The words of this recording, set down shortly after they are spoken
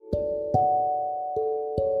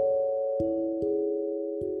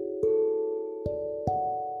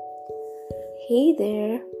Hey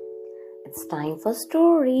there, it's time for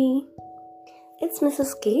story. It's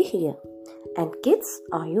Mrs. K here. And kids,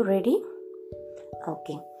 are you ready?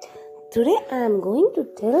 Okay, today I am going to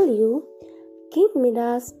tell you King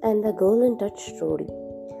Midas and the Golden Touch story.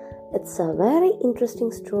 It's a very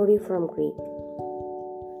interesting story from Greek.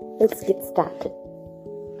 Let's get started.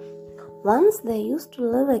 Once there used to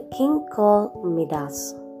live a king called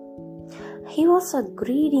Midas. He was a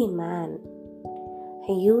greedy man.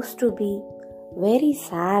 He used to be very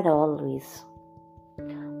sad always.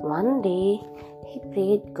 One day he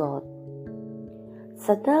prayed God.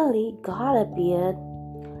 Suddenly God appeared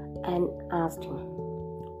and asked him,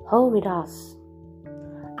 "Oh Midas,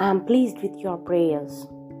 I am pleased with your prayers.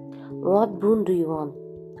 What boon do you want?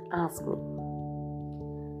 Ask me."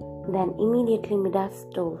 Then immediately Midas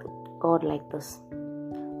told God like this,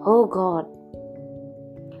 "Oh God,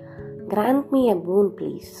 grant me a boon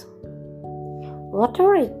please.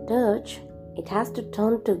 Whatever I touch, it has to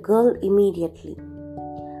turn to gold immediately.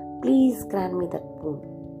 Please grant me that boon."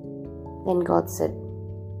 Then God said,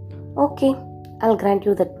 "Okay, I'll grant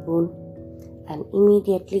you that boon." And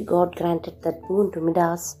immediately God granted that boon to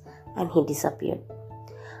Midas and he disappeared.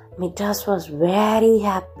 Midas was very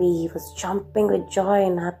happy. He was jumping with joy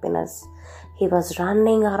and happiness. He was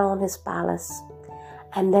running around his palace.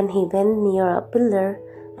 And then he went near a pillar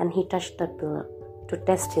and he touched the pillar to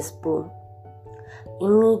test his boon.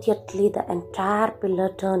 Immediately the entire pillar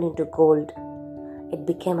turned into gold. It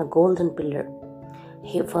became a golden pillar.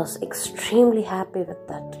 He was extremely happy with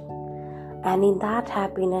that. And in that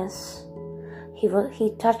happiness, he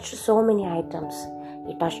touched so many items.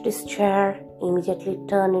 He touched his chair, immediately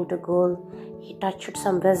turned into gold. He touched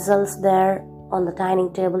some vessels there on the dining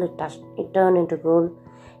table, it turned into gold.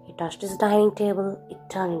 He touched his dining table, it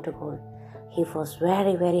turned into gold. He was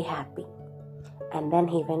very, very happy. And then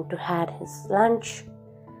he went to have his lunch.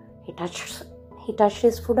 He touched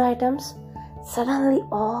his food items. Suddenly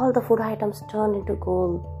all the food items turned into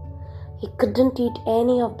gold. He couldn't eat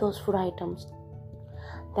any of those food items.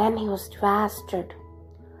 Then he was devastated.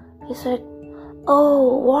 He said,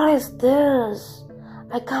 "Oh, what is this?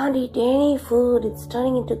 I can't eat any food. It's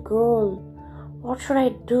turning into gold. What should I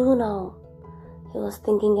do now?" He was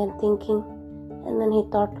thinking, and then he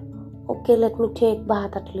thought, "Okay, let me take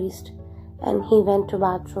bath at least." And he went to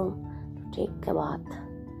bathroom to take a bath.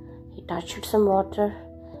 He touched some water.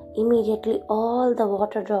 Immediately all the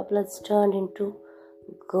water droplets turned into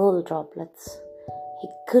gold droplets. He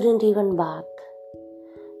couldn't even bath.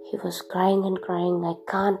 He was crying and crying, "I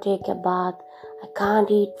can't take a bath. I can't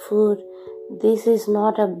eat food. This is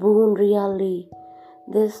not a boon really.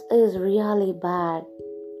 This is really bad.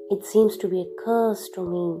 It seems to be a curse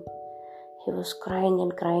to me." He was crying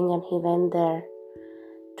and he went there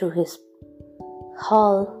to his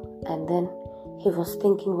hall and then he was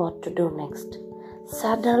thinking what to do next.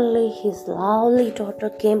 Suddenly his lovely daughter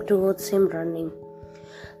came towards him running.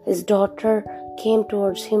 His daughter came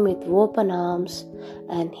towards him with open arms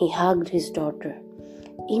and he hugged his daughter.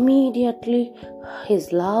 Immediately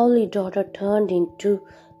his lovely daughter turned into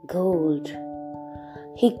gold.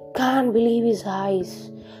 He can't believe his eyes.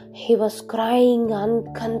 He was crying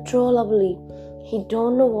uncontrollably. He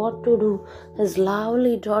don't know what to do. His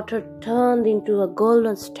lovely daughter turned into a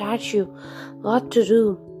golden statue. What to do?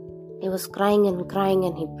 He was crying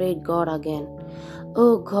and he prayed God again.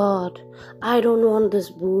 "Oh God, I don't want this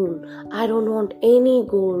boon. I don't want any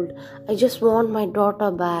gold. I just want my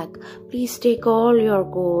daughter back. Please take all your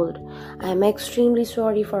gold. I am extremely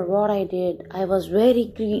sorry for what I did. I was very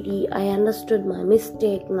greedy. I understood my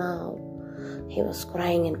mistake now." He was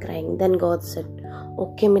crying and crying. Then God said,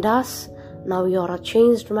 "Okay, Midas, now you are a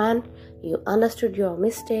changed man. You understood your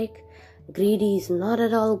mistake. Greedy is not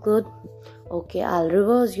at all good. Okay, I'll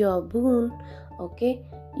reverse your boon. Okay,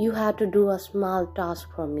 you have to do a small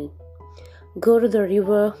task for me. Go to the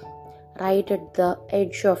river right at the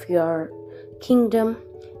edge of your kingdom.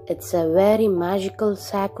 It's a very magical,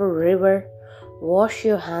 sacred river. Wash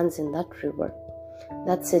your hands in that river.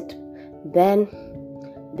 That's it. Then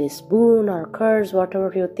this boon or curse,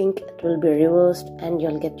 whatever you think, it will be reversed and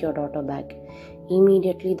you'll get your daughter back."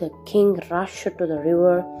 Immediately the king rushed to the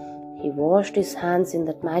river. He washed his hands in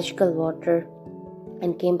that magical water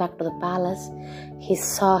and came back to the palace. He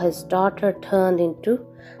saw his daughter turned into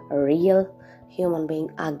a real human being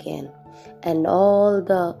again. And all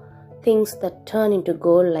the things that turn into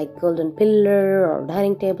gold, like golden pillar or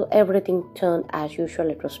dining table, everything turned as usual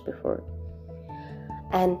it was before.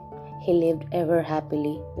 And he lived ever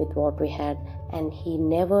happily with what we had, and he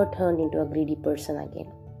never turned into a greedy person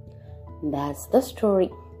again. That's the story.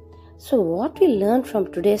 So what we learned from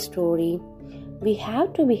today's story, we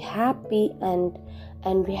have to be happy and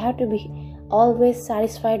we have to be always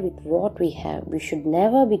satisfied with what we have. We should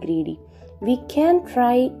never be greedy. We can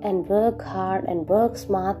try and work hard and work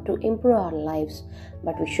smart to improve our lives,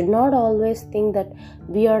 but we should not always think that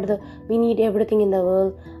we need everything in the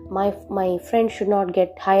world. My friend should not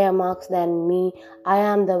get higher marks than me. I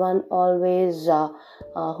am the one always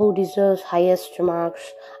who deserves highest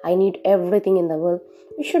marks. I need everything in the world.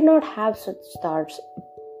 We should not have such thoughts.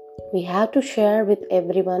 We have to share with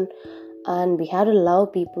everyone, and we have to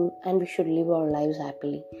love people, and we should live our lives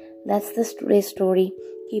happily. That's this today's story.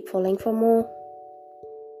 Keep following for more.